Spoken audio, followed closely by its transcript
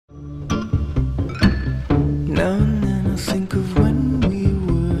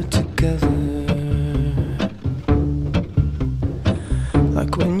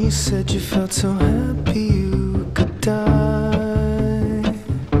said you felt so happy you could die.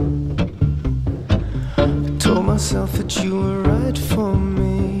 I told myself that you were right for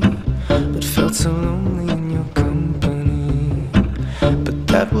me, but felt so lonely in your company. But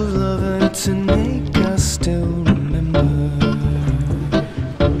that was love and it's an ache I still remember.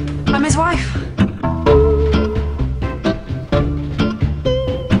 I'm his wife.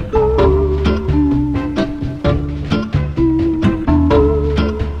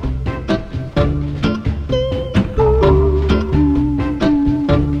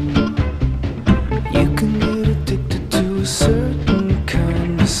 You can get addicted to a certain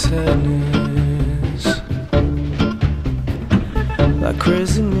kind of sadness, like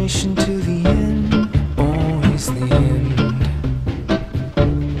resignation to the end, always the end.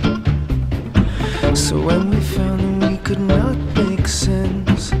 So when we found that we could not make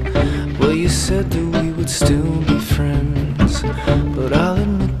sense, well, you said that we would still be friends, but I'll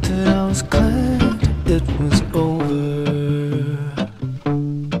admit